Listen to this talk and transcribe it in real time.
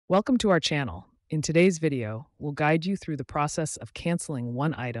Welcome to our channel. In today's video, we'll guide you through the process of canceling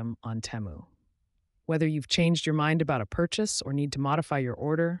one item on Temu. Whether you've changed your mind about a purchase or need to modify your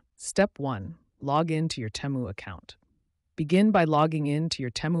order, step 1. Log in to your Temu account. Begin by logging in to your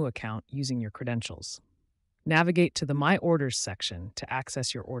Temu account using your credentials. Navigate to the My Orders section to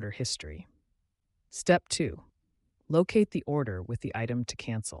access your order history. Step 2. Locate the order with the item to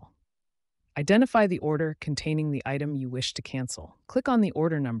cancel. Identify the order containing the item you wish to cancel. Click on the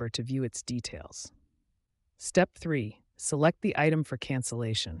order number to view its details. Step 3. Select the item for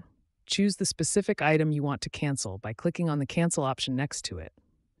cancellation. Choose the specific item you want to cancel by clicking on the Cancel option next to it.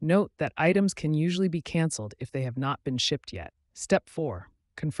 Note that items can usually be canceled if they have not been shipped yet. Step 4.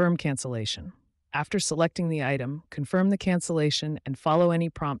 Confirm cancellation. After selecting the item, confirm the cancellation and follow any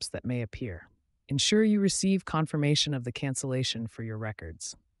prompts that may appear. Ensure you receive confirmation of the cancellation for your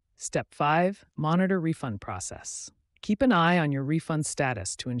records. Step 5. Monitor refund process. Keep an eye on your refund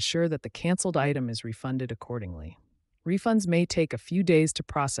status to ensure that the canceled item is refunded accordingly. Refunds may take a few days to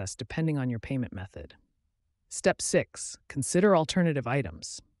process depending on your payment method. Step 6. Consider alternative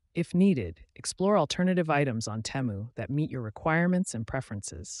items. If needed, explore alternative items on Temu that meet your requirements and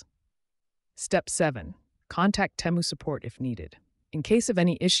preferences. Step 7. Contact Temu support if needed. In case of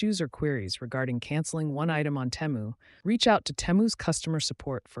any issues or queries regarding canceling one item on Temu, reach out to Temu's customer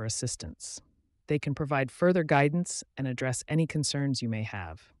support for assistance. They can provide further guidance and address any concerns you may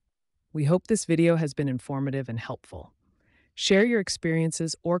have. We hope this video has been informative and helpful. Share your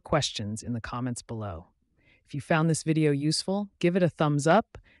experiences or questions in the comments below. If you found this video useful, give it a thumbs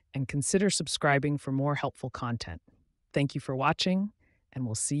up and consider subscribing for more helpful content. Thank you for watching, and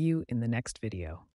we'll see you in the next video.